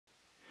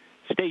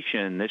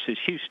Station, this is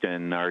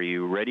Houston. Are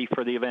you ready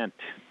for the event?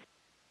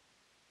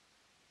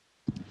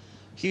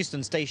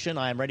 Houston Station,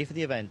 I am ready for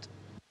the event.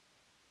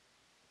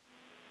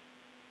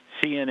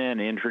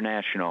 CNN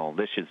International,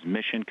 this is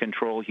Mission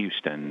Control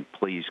Houston.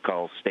 Please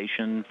call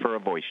station for a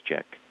voice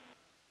check.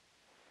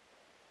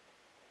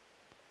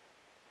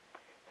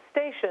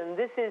 Station,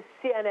 this is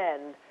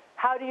CNN.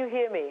 How do you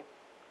hear me?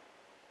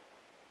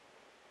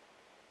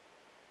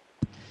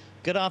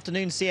 Good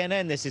afternoon,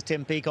 CNN. This is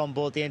Tim Peake on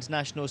board the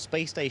International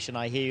Space Station.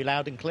 I hear you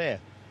loud and clear.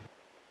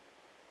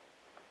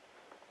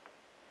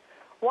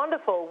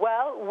 Wonderful.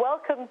 Well,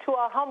 welcome to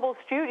our humble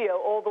studio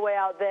all the way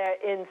out there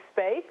in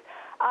space.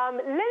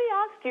 Let me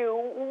ask you,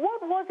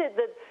 what was it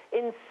that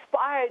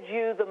inspired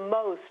you the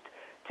most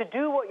to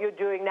do what you're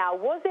doing now?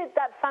 Was it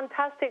that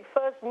fantastic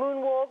first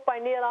moonwalk by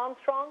Neil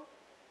Armstrong?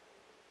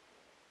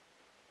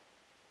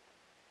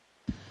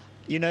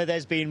 You know,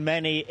 there's been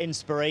many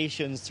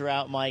inspirations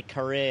throughout my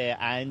career,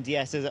 and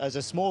yes, as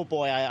a small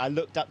boy, I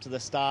looked up to the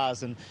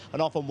stars and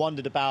often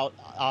wondered about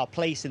our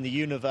place in the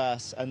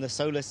universe and the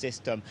solar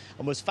system,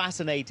 and was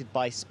fascinated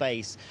by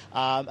space.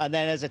 And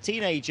then as a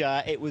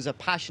teenager, it was a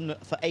passion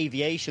for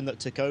aviation that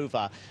took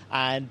over,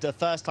 and the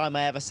first time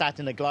I ever sat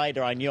in a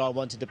glider, I knew I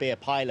wanted to be a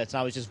pilot, and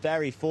I was just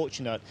very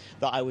fortunate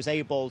that I was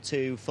able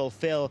to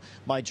fulfill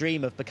my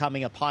dream of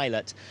becoming a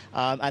pilot.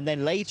 And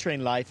then later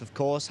in life, of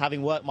course,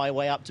 having worked my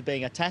way up to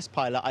being a test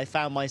pilot, I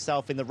found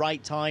myself in the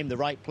right time, the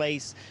right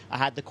place. I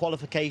had the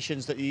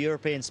qualifications that the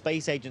European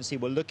Space Agency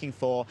were looking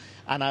for,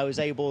 and I was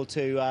able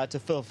to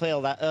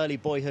fulfill that early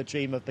boyhood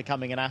dream of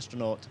becoming an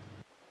astronaut.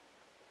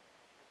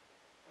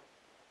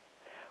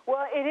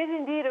 Well, it is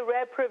indeed a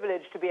rare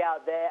privilege to be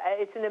out there.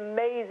 It's an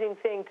amazing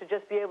thing to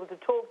just be able to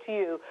talk to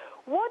you.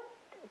 What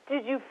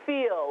did you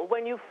feel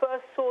when you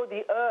first saw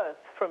the Earth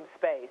from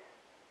space?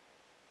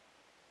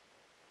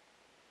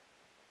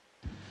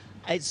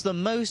 It's the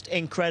most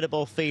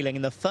incredible feeling,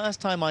 and the first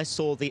time I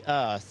saw the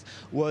Earth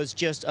was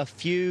just a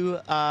few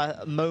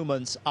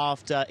moments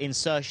after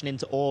insertion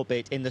into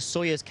orbit. In the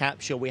Soyuz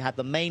capsule, we had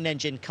the main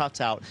engine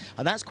cut out,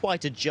 and that's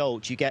quite a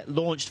jolt. You get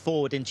launched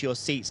forward into your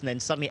seats, and then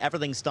suddenly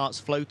everything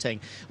starts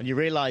floating, and you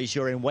realize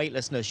you're in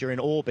weightlessness, you're in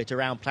orbit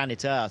around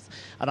planet Earth.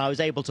 And I was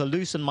able to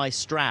loosen my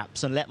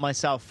straps and let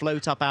myself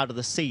float up out of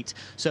the seat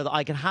so that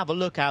I could have a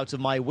look out of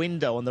my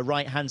window on the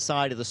right-hand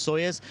side of the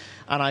Soyuz,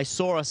 and I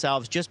saw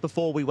ourselves just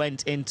before we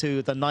went into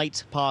the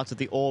night part of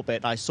the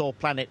orbit. I saw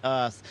planet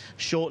Earth,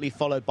 shortly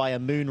followed by a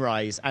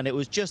moonrise, and it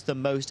was just the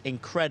most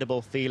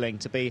incredible feeling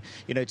to be,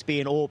 to be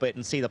in orbit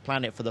and see the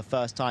planet for the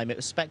first time. It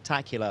was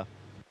spectacular.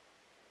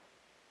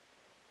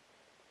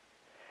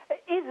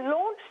 Is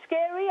launch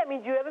scary? I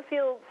mean, do you ever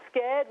feel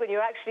scared when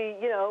you're actually,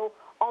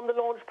 on the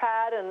launch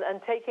pad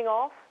and taking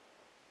off?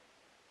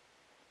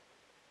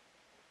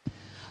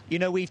 You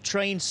know, we've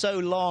trained so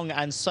long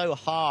and so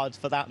hard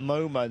for that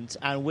moment,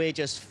 and we're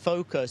just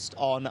focused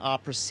on our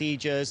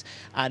procedures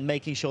and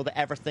making sure that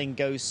everything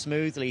goes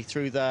smoothly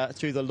through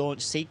the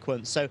launch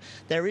sequence. So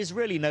there is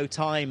really no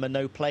time and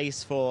no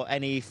place for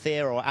any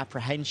fear or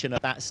apprehension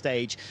at that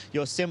stage.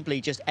 You're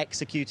simply just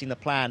executing the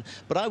plan.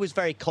 But I was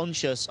very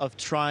conscious of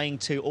trying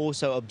to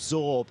also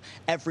absorb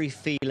every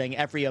feeling,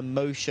 every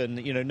emotion,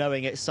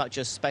 knowing it's such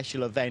a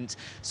special event,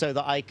 so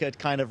that I could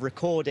kind of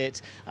record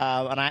it.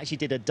 And I actually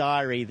did a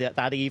diary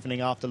that evening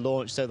after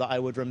launch so that I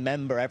would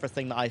remember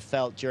everything that I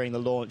felt during the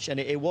launch. And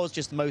it was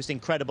just the most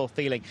incredible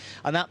feeling.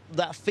 And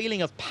that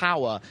feeling of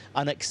power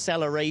and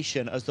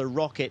acceleration as the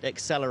rocket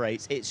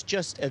accelerates, it's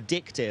just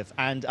addictive.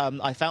 And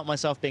I felt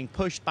myself being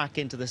pushed back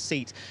into the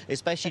seat,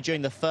 especially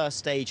during the first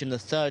stage and the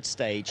third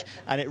stage.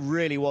 And it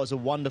really was a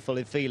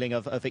wonderful feeling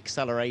of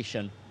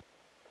acceleration.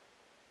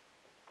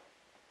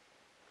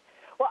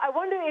 Well, I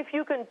wonder if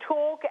you can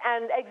talk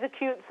and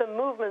execute some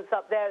movements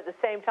up there at the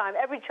same time.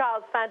 Every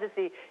child's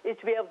fantasy is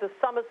to be able to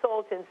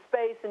somersault in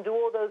space and do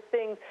all those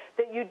things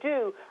that you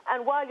do.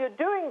 And while you're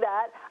doing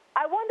that,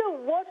 I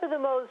wonder what are the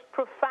most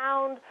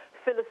profound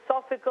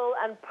philosophical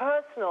and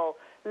personal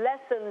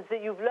lessons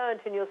that you've learned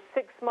in your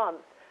 6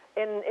 months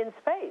in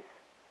space?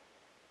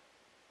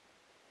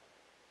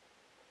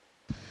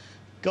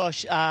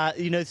 Gosh,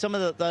 some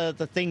of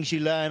the things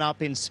you learn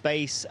up in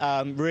space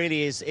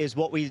really is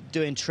what we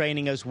do in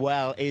training as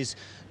well, is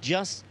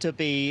just to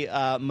be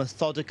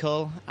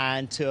methodical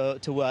and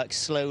to work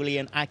slowly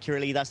and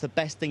accurately. That's the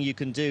best thing you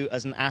can do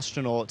as an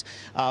astronaut.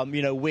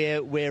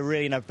 We're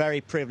really in a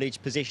very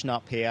privileged position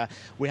up here.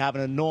 We have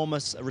an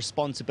enormous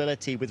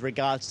responsibility with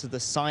regards to the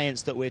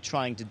science that we're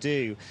trying to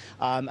do.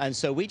 And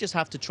so we just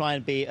have to try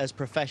and be as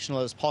professional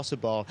as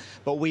possible.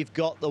 But we've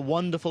got the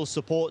wonderful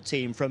support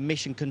team from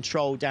Mission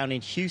Control down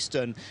in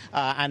Houston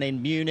and in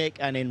Munich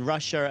and in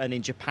Russia and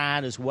in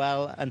Japan as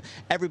well. And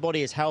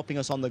everybody is helping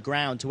us on the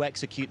ground to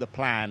execute the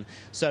plan.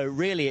 So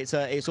really,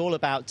 it's all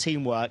about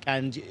teamwork,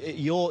 and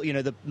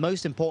the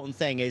most important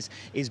thing is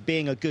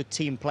being a good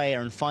team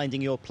player and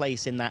finding your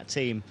place in that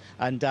team.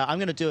 And I'm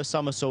going to do a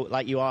somersault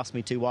like you asked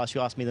me to whilst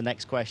you ask me the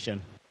next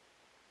question.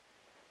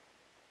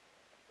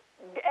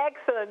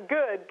 Excellent.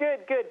 Good, good,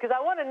 good. Because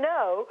I want to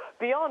know,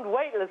 beyond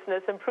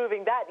weightlessness and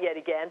proving that yet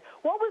again,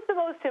 what was the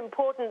most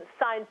important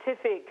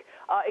scientific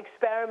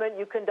experiment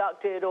you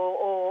conducted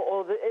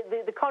or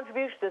the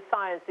contribution to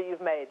science that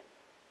you've made?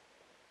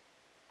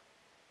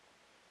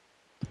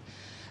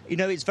 You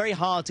know, it's very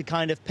hard to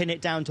kind of pin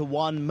it down to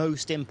one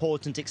most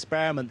important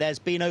experiment. There's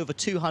been over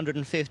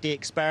 250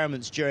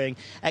 experiments during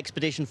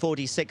Expedition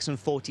 46 and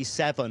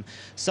 47.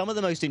 Some of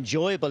the most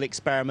enjoyable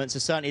experiments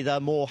are certainly the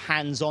more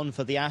hands-on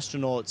for the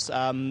astronauts.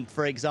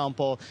 For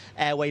example,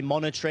 airway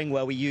monitoring,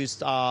 where we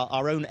used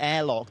our own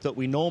airlock that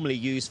we normally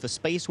use for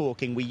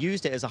spacewalking. We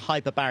used it as a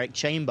hyperbaric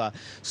chamber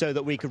so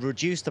that we could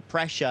reduce the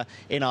pressure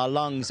in our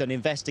lungs and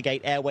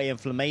investigate airway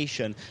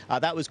inflammation.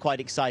 That was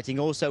quite exciting.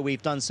 Also,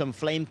 we've done some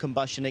flame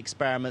combustion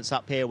experiments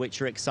up here,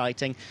 which are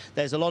exciting.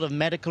 There's a lot of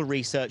medical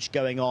research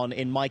going on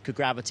in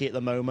microgravity at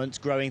the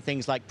moment, growing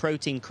things like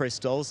protein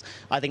crystals.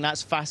 I think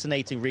that's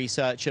fascinating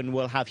research and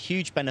will have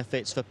huge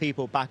benefits for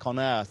people back on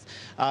Earth.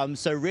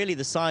 So really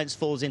the science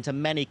falls into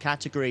many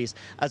categories.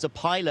 As a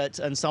pilot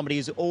and somebody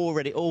who's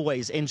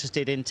always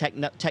interested in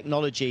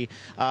technology,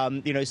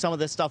 you know, some of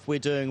the stuff we're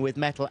doing with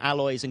metal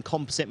alloys and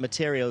composite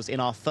materials in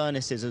our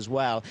furnaces as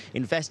well,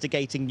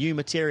 investigating new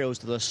materials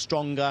that are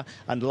stronger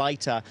and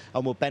lighter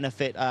and will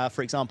benefit,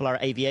 for example, our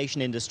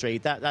aviation industry.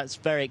 That's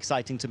very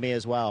exciting to me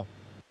as well.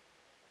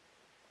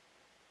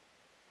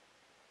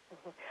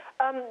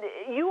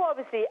 You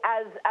obviously,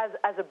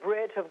 as a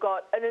Brit, have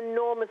got an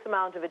enormous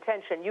amount of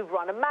attention. You've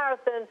run a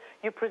marathon.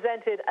 You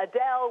presented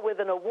Adele with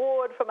an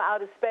award from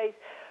outer space.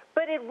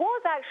 But it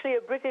was actually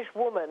a British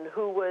woman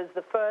who was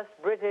the first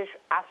British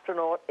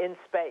astronaut in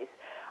space.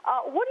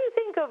 What do you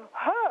think of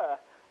her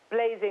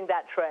blazing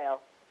that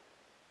trail?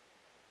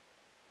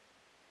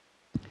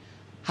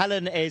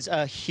 Helen is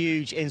a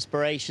huge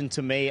inspiration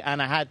to me,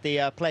 and I had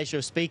the pleasure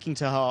of speaking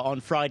to her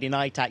on Friday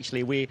night,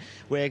 actually.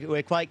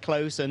 We're quite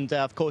close, and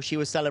of course she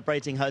was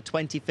celebrating her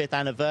 25th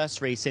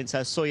anniversary since her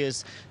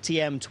Soyuz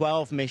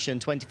TM-12 mission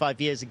 25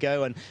 years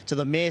ago and to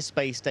the Mir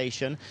space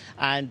station,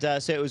 and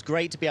so it was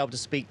great to be able to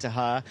speak to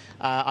her.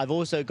 I've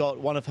also got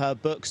one of her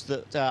books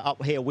that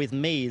up here with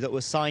me that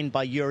was signed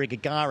by Yuri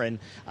Gagarin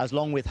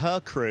along with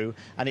her crew,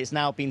 and it's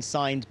now been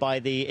signed by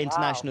the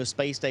International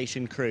Space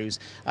Station crews.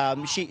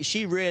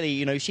 She really,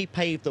 you know, she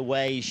paved the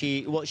way.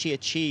 What she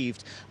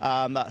achieved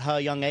at her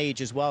young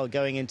age as well,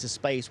 going into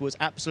space, was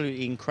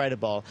absolutely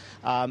incredible.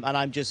 And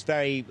I'm just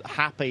very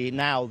happy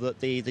now that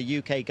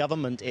the UK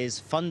government is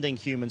funding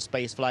human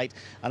spaceflight,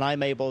 and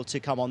I'm able to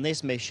come on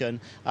this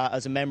mission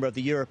as a member of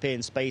the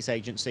European Space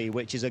Agency,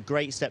 which is a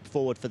great step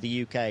forward for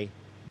the UK.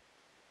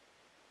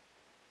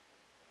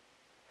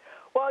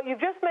 Well,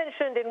 you've just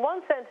mentioned in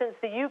one sentence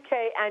the UK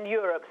and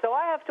Europe. So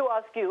I have to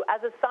ask you,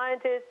 as a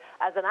scientist,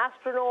 as an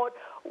astronaut,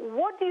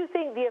 what do you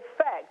think the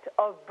effect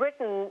of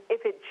Britain,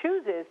 if it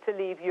chooses to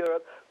leave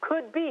Europe,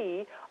 could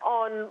be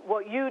on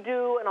what you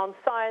do and on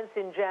science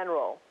in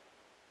general?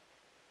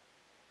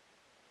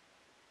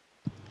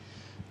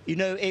 You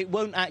know, it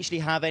won't actually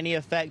have any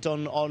effect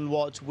on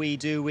what we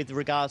do with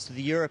regards to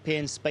the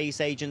European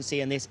Space Agency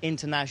and this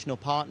international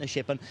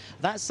partnership. And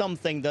that's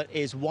something that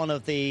is one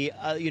of the,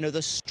 you know,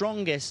 the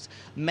strongest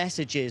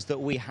messages that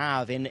we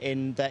have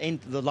in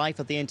the life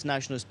of the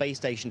International Space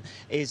Station,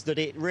 is that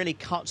it really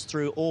cuts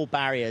through all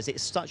barriers.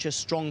 It's such a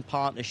strong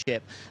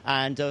partnership.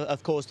 And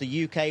of course,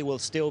 the UK will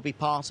still be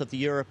part of the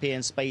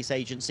European Space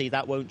Agency.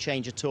 That won't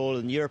change at all.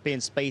 And the European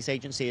Space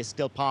Agency is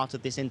still part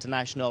of this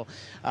international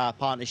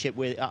partnership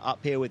with up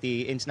here with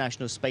the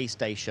International Space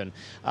Station.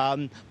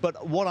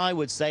 But what I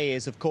would say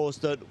is, of course,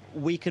 that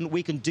we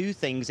can do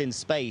things in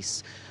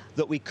space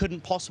that we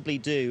couldn't possibly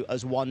do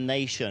as one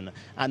nation.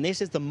 And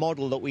this is the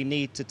model that we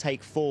need to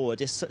take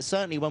forward. It's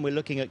certainly when we're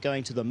looking at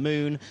going to the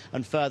moon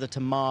and further to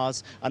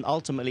Mars and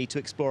ultimately to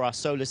explore our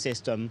solar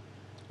system.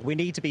 We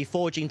need to be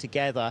forging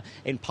together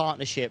in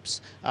partnerships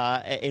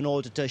in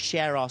order to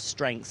share our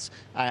strengths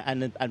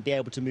and be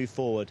able to move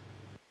forward.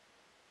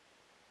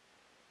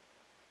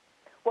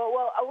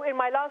 Well, in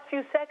my last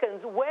few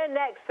seconds, where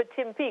next for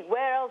Tim Peake?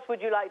 Where else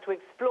would you like to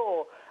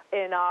explore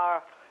in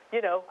our,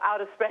 you know,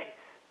 outer space?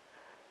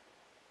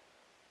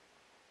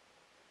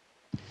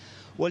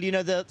 Well, you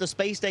know, the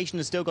space station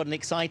has still got an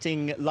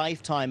exciting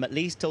lifetime, at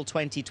least till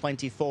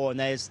 2024, and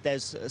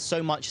there's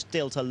so much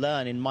still to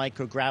learn in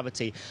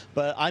microgravity.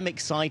 But I'm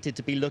excited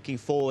to be looking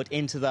forward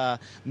into the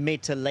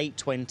mid to late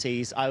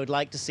 20s. I would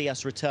like to see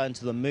us return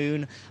to the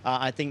moon.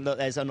 I think that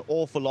there's an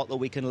awful lot that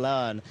we can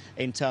learn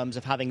in terms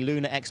of having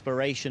lunar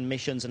exploration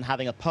missions and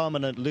having a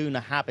permanent lunar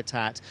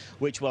habitat,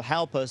 which will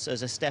help us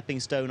as a stepping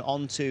stone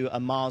onto a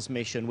Mars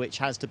mission, which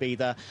has to be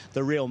the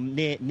real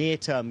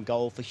near-term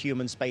goal for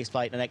human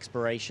spaceflight and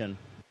exploration.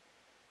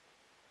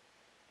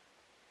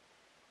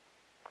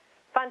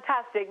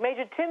 Fantastic.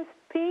 Major Tim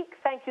Peake,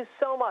 thank you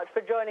so much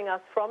for joining us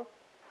from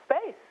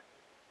space.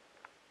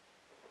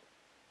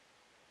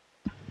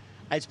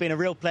 It's been a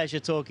real pleasure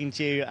talking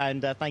to you,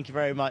 and thank you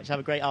very much. Have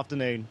a great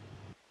afternoon.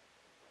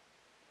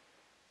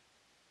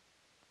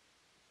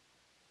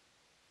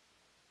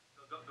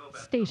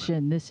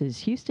 Station, this is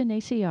Houston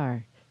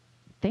ACR.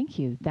 Thank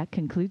you. That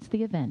concludes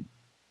the event.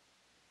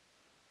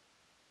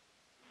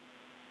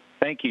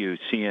 Thank you,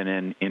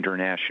 CNN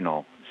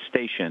International.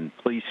 Station,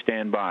 please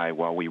stand by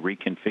while we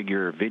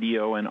reconfigure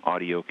video and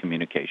audio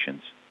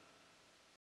communications.